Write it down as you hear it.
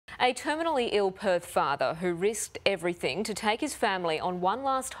A terminally ill Perth father who risked everything to take his family on one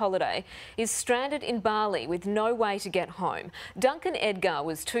last holiday is stranded in Bali with no way to get home. Duncan Edgar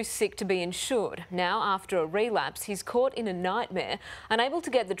was too sick to be insured. Now, after a relapse, he's caught in a nightmare, unable to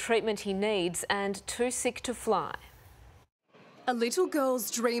get the treatment he needs and too sick to fly. A little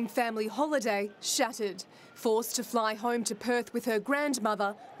girl's dream family holiday shattered. Forced to fly home to Perth with her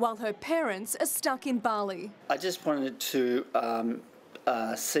grandmother while her parents are stuck in Bali. I just wanted to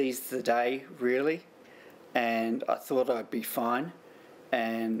seize the day, really, and I thought I'd be fine,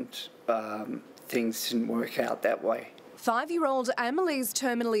 and things didn't work out that way. 5-year-old Amelie's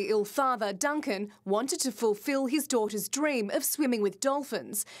terminally ill father, Duncan, wanted to fulfil his daughter's dream of swimming with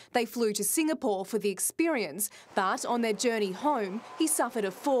dolphins. They flew to Singapore for the experience, but on their journey home, he suffered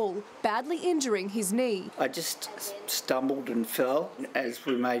a fall, badly injuring his knee. I just stumbled and fell. As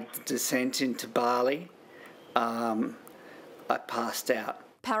we made the descent into Bali, I passed out.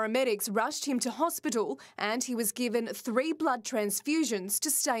 Paramedics rushed him to hospital and he was given 3 blood transfusions to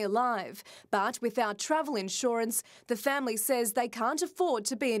stay alive. But without travel insurance, the family says they can't afford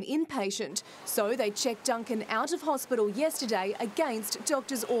to be an inpatient, so they checked Duncan out of hospital yesterday against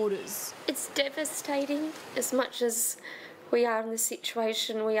doctors' orders. It's devastating. As much as we are in the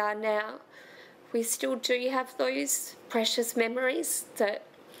situation we are now, we still do have those precious memories that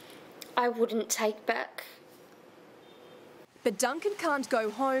I wouldn't take back. But Duncan can't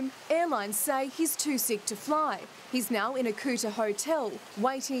go home. Airlines say he's too sick to fly. He's now in a Kuta hotel,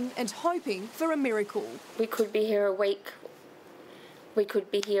 waiting and hoping for a miracle. We could be here a week. We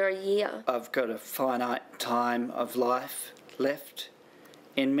could be here a year. I've got a finite time of life left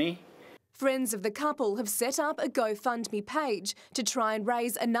in me. Friends of the couple have set up a GoFundMe page to try and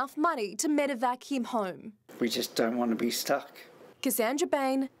raise enough money to medevac him home. We just don't want to be stuck. Cassandra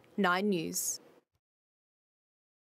Bain, 9 News.